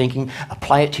to your thinking,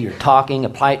 apply it to your talking,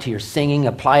 apply it to your singing,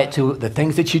 apply it to the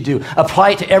things that you do,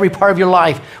 apply it to every part of your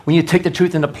life. When you take the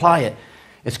truth and apply it,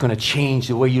 it's going to change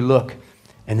the way you look,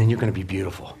 and then you're going to be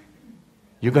beautiful.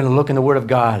 You're going to look in the Word of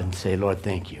God and say, Lord,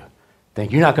 thank you.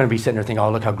 Thank you. You're not going to be sitting there thinking,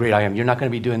 oh, look how great I am. You're not going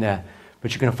to be doing that.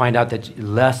 But you're going to find out that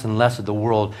less and less of the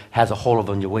world has a hold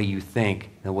on the way you think,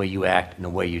 the way you act, and the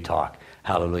way you talk.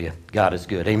 Hallelujah. God is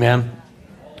good. Amen?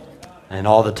 And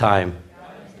all the time.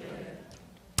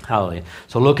 Hallelujah.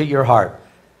 So look at your heart.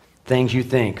 Things you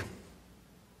think.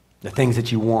 The things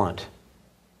that you want.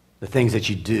 The things that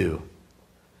you do.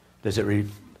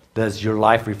 Does your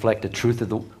life reflect the truth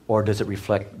or does it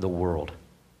reflect the world?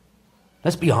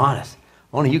 Let's be honest.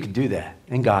 Only you can do that.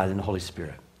 And God and the Holy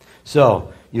Spirit.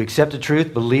 So you accept the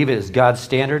truth, believe it is God's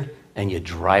standard, and you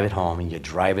drive it home, and you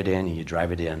drive it in, and you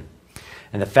drive it in.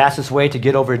 And the fastest way to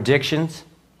get over addictions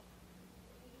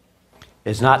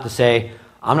is not to say,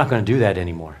 I'm not going to do that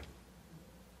anymore.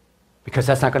 Because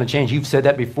that's not going to change. You've said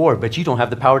that before, but you don't have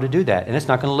the power to do that. And it's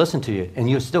not going to listen to you. And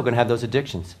you're still going to have those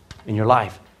addictions in your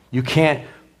life. You can't,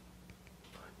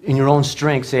 in your own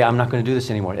strength, say, I'm not going to do this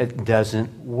anymore. It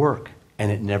doesn't work,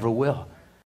 and it never will.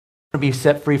 You're going to be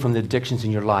set free from the addictions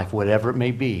in your life, whatever it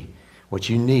may be. What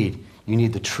you need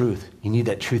the truth. You need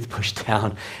that truth pushed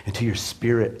down into your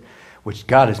spirit, which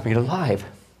God has made alive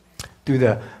through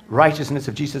the righteousness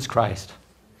of Jesus Christ.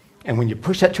 And when you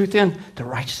push that truth in, the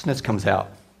righteousness comes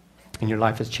out, and your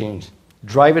life has changed.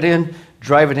 Drive it in,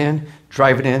 drive it in,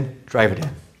 drive it in, drive it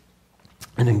in.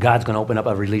 And then God's going to open up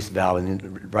a release valve,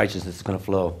 and righteousness is going to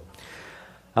flow.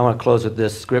 I want to close with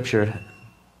this scripture.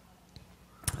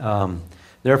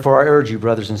 Therefore, I urge you,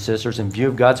 brothers and sisters, in view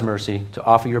of God's mercy, to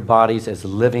offer your bodies as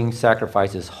living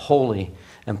sacrifices, holy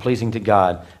and pleasing to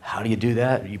God. How do you do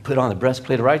that? You put on the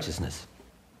breastplate of righteousness.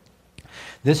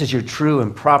 This is your true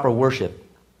and proper worship.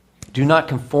 Do not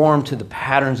conform to the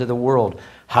patterns of the world.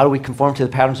 How do we conform to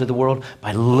the patterns of the world?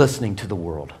 By listening to the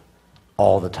world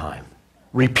all the time.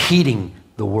 Repeating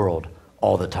the world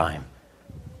all the time.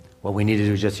 What we need to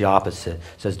do is just the opposite. It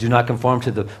says, do not conform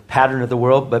to the pattern of the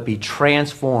world, but be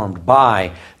transformed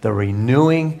by the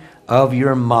renewing of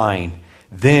your mind.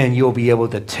 Then you'll be able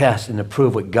to test and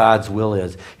approve what God's will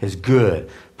is, his good,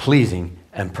 pleasing,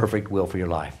 and perfect will for your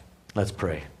life. Let's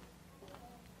pray.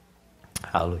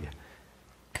 Hallelujah.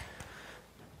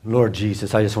 Lord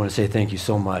Jesus, I just want to say thank you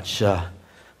so much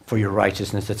for your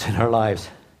righteousness that's in our lives.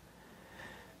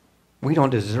 We don't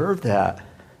deserve that.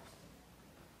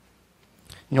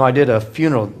 You know, I did a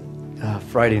funeral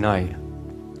Friday night,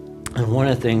 and one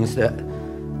of the things that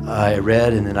I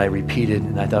read and then I repeated,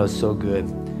 and I thought was so good,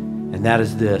 and that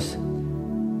is this.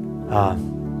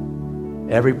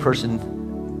 Every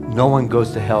person, no one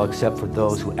goes to hell except for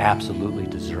those who absolutely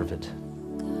deserve it.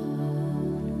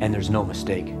 And there's no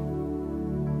mistake.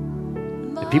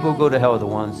 The people who go to hell are the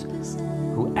ones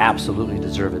who absolutely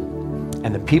deserve it.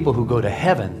 And the people who go to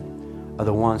heaven are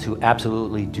the ones who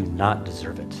absolutely do not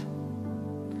deserve it.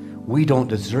 We don't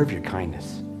deserve your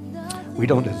kindness. We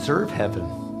don't deserve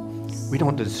heaven. We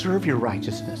don't deserve your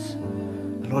righteousness.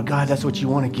 Lord God, that's what you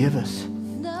want to give us.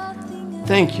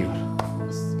 Thank you.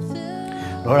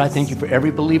 Lord, I thank you for every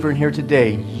believer in here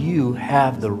today. You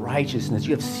have the righteousness.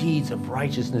 You have seeds of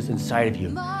righteousness inside of you.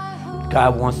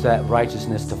 God wants that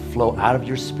righteousness to flow out of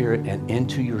your spirit and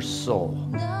into your soul.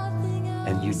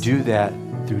 And you do that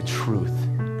through truth.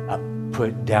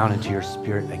 Put down into your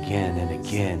spirit again and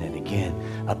again and again.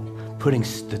 Putting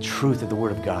the truth of the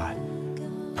Word of God.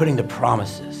 Putting the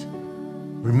promises.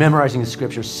 Memorizing the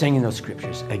scriptures, singing those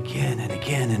scriptures again and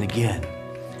again and again.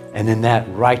 And then that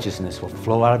righteousness will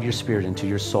flow out of your spirit into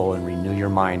your soul and renew your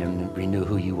mind and renew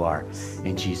who you are.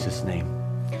 In Jesus' name.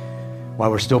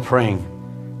 While we're still praying,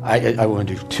 I want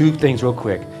to do two things real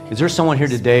quick. Is there someone here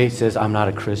today who says, I'm not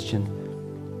a Christian,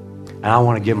 and I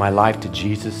want to give my life to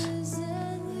Jesus?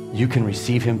 You can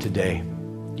receive him today.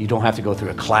 You don't have to go through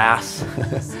a class.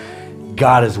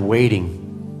 God is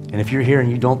waiting. And if you're here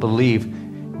and you don't believe,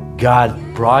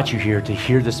 God brought you here to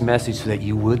hear this message so that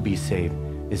you would be saved.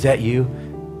 Is that you?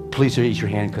 Please raise your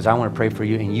hand, because I want to pray for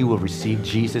you, and you will receive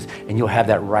Jesus, and you'll have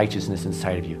that righteousness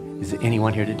inside of you. Is there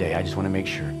anyone here today? I just want to make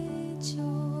sure.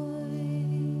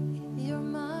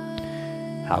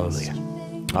 Hallelujah.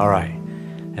 All right.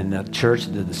 And the church,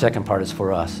 the second part is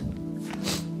for us.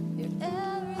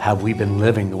 Have we been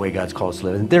living the way God's called us to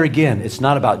live? And there again, it's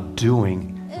not about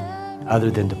doing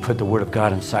other than to put the Word of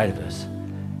God inside of us.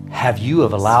 Have you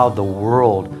allowed the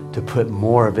world to put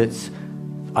more of its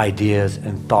ideas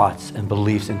and thoughts and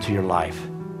beliefs into your life?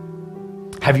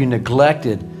 Have you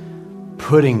neglected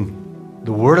putting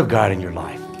the Word of God in your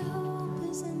life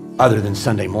other than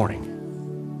Sunday morning?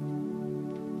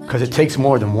 Because it takes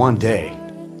more than one day.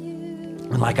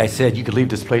 And like I said, you could leave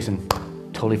this place and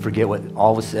totally forget what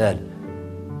all was said.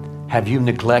 Have you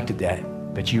neglected that?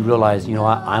 But you realize, you know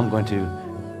what, I'm going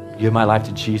to give my life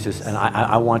to Jesus, and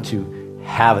I want to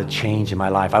have a change in my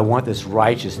life. I want this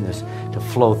righteousness to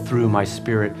flow through my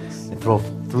spirit and flow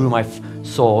through my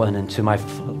soul and into my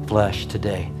flesh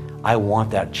today. I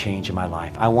want that change in my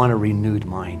life. I want a renewed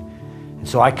mind. And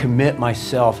so I commit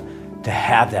myself to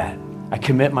have that. I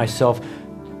submit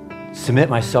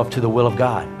myself to the will of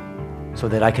God so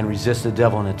that I can resist the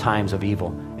devil in the times of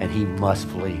evil, and he must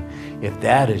flee. If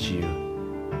that is you,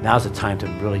 now's the time to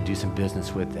really do some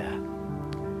business with that.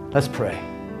 Let's pray.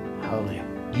 Hallelujah.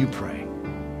 You pray.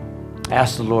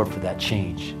 Ask the Lord for that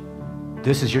change.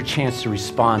 This is your chance to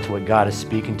respond to what God is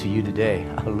speaking to you today.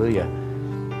 Hallelujah.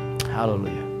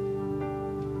 Hallelujah.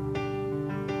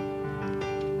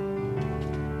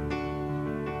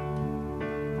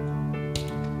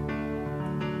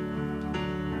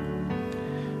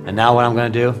 And now what I'm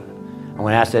going to do, I'm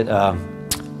going to ask that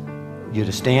you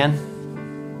to stand.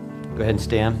 Go ahead and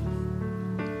stand.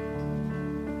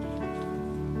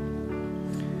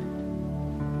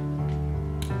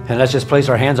 And let's just place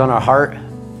our hands on our heart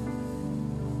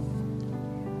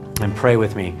and pray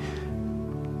with me.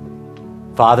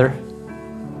 Father,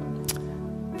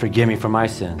 forgive me for my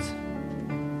sins.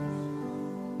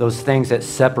 Those things that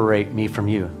separate me from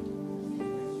you.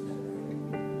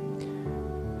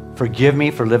 Forgive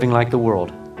me for living like the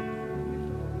world,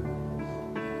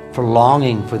 for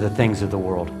longing for the things of the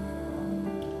world,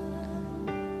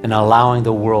 and allowing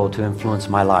the world to influence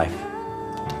my life.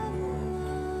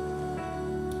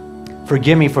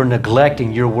 Forgive me for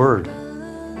neglecting your word,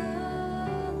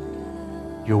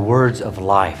 your words of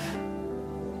life.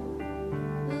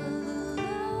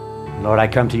 Lord, I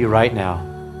come to you right now,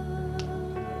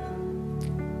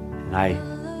 and I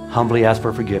humbly ask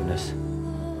for forgiveness.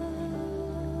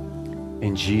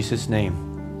 In Jesus' name.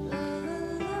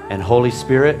 And Holy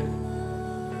Spirit,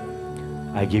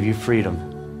 I give you freedom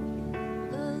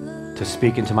to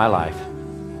speak into my life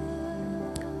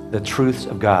the truths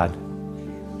of God.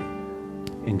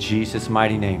 In Jesus'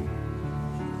 mighty name,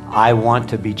 I want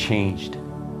to be changed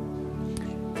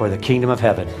for the kingdom of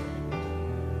heaven.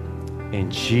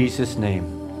 In Jesus' name,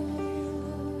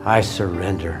 I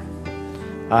surrender.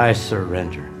 I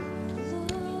surrender.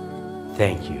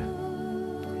 Thank you.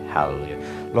 Hallelujah.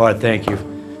 Lord, thank you.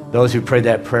 Those who prayed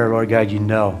that prayer, Lord God, you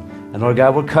know. And Lord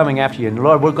God, we're coming after you. And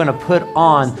Lord, we're going to put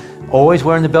on, always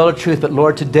wearing the belt of truth, but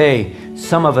Lord, today,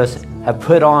 some of us have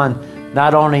put on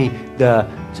not only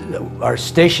our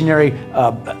stationary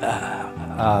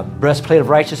breastplate of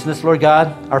righteousness, Lord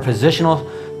God, our positional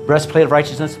breastplate of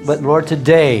righteousness, but Lord,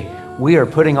 today, we are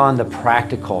putting on the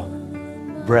practical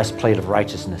breastplate of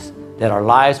righteousness that our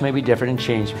lives may be different and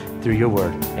changed through your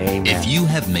word. Amen. If you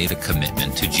have made a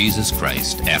commitment to Jesus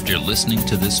Christ after listening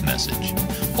to this message,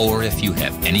 or if you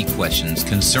have any questions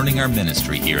concerning our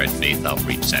ministry here at Faith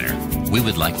Outreach Center, we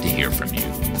would like to hear from you.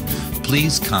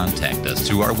 Please contact us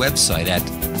through our website at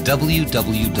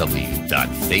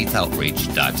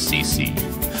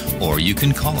www.faithoutreach.cc, or you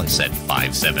can call us at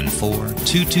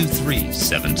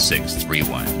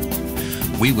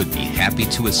 574-223-7631. We would be happy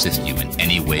to assist you in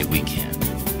any way we can.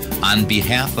 On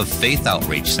behalf of Faith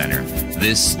Outreach Center,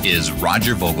 this is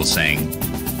Roger Vogel saying,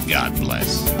 God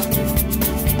bless.